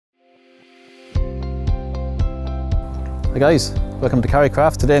Hi guys, welcome to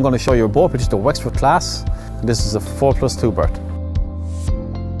Carrycraft. Today I'm going to show you a boat which is the Wexford class. And this is a 4+2 berth.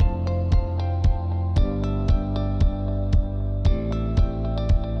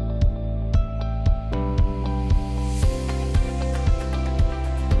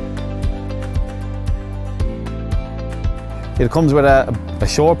 It comes with a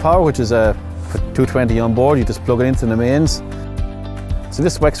shore power, which is a 220 on board. You just plug it into the mains. So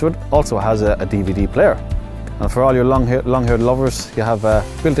this Wexford also has a DVD player. And for all your long-haired lovers, you have a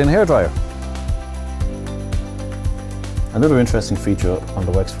built-in hairdryer. Another interesting feature on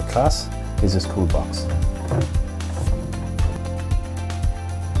the Wexford class is this cool box.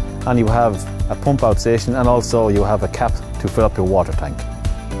 And you have a pump out station, and also you have a cap to fill up your water tank.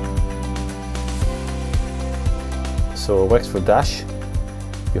 So a Wexford dash,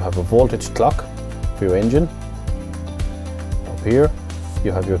 you have a voltage clock for your engine. Up here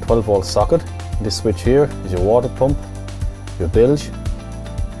you have your 12-volt socket. This switch here is your water pump, your bilge,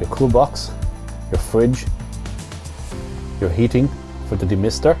 your cool box, your fridge, your heating for the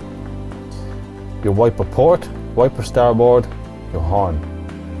demister, your wiper port, wiper starboard, your horn.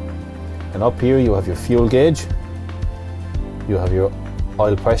 And up here you have your fuel gauge, you have your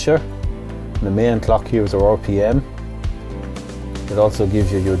oil pressure, and the main clock here is our RPM. It also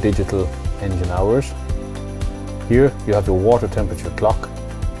gives you your digital engine hours. Here you have your water temperature clock,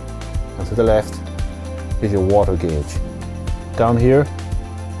 and to the left is your water gauge. Down here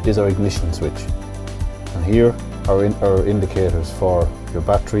is our ignition switch, and here are our indicators for your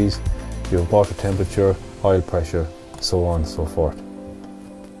batteries, your water temperature, oil pressure, so on and so forth.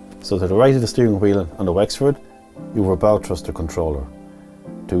 So to the right of the steering wheel on the Wexford, you have a bow thruster controller.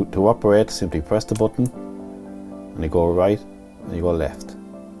 To operate, simply press the button and you go right and you go left.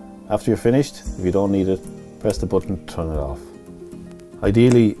 After you're finished, if you don't need it, press the button to turn it off.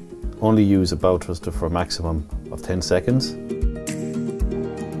 Ideally, only use a bow thruster for a maximum of 10 seconds.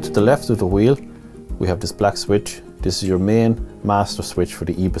 To the left of the wheel, we have this black switch. This is your main master switch for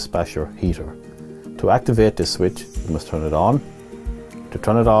the eBispasher heater. To activate this switch, you must turn it on. To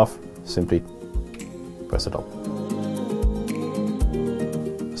turn it off, simply press it up.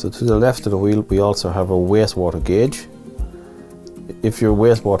 So to the left of the wheel, we also have a wastewater gauge. If your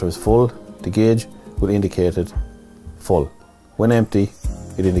wastewater is full, the gauge will indicate it full. When empty,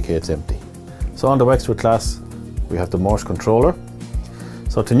 it indicates empty. So on the Wexford class, we have the Morse controller.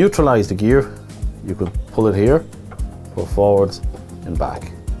 So to neutralize the gear, you could pull it here, go forwards and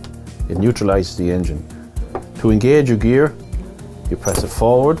back. It neutralizes the engine. To engage your gear, you press it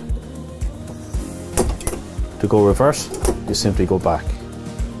forward. To go reverse, you simply go back.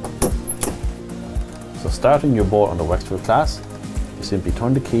 So starting your boat on the Wexford class, you simply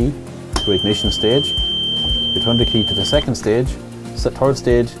turn the key to ignition stage. You turn the key to the second stage, third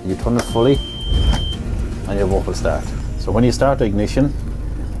stage, you turn it fully, and your boat will start. So when you start the ignition,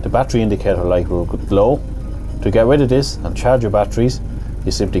 the battery indicator light will glow. To get rid of this and charge your batteries,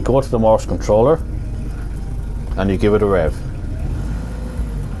 you simply go to the Morse controller and you give it a rev.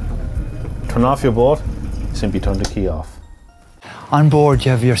 Turn off your boat, simply turn the key off. On board you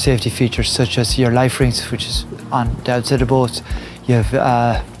have your safety features such as your life rings, which is on the outside of the boat. You have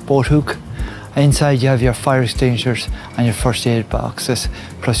a boat hook. Inside you have your fire extinguishers and your first aid boxes,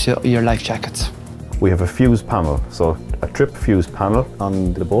 plus your life jackets. We have a fuse panel, so a trip fuse panel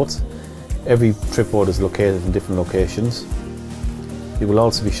on the boats. Every trip boat is located in different locations. You will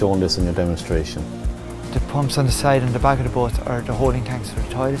also be shown this in your demonstration. The pumps on the side and the back of the boat are the holding tanks for the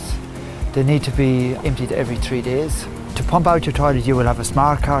toilets. They need to be emptied every 3 days. To pump out your toilet, you will have a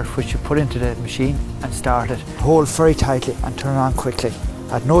smart card which you put into the machine and start it. Hold very tightly and turn on quickly.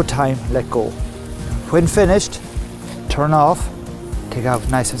 At no time, let go. When finished, turn off, take out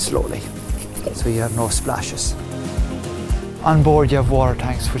nice and slowly, so you have no splashes. On board you have water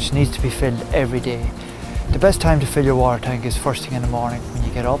tanks which needs to be filled every day. The best time to fill your water tank is first thing in the morning when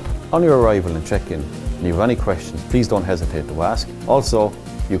you get up. On your arrival and check-in, and you have any questions, please don't hesitate to ask. Also,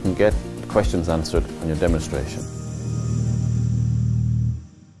 you can get questions answered on your demonstration.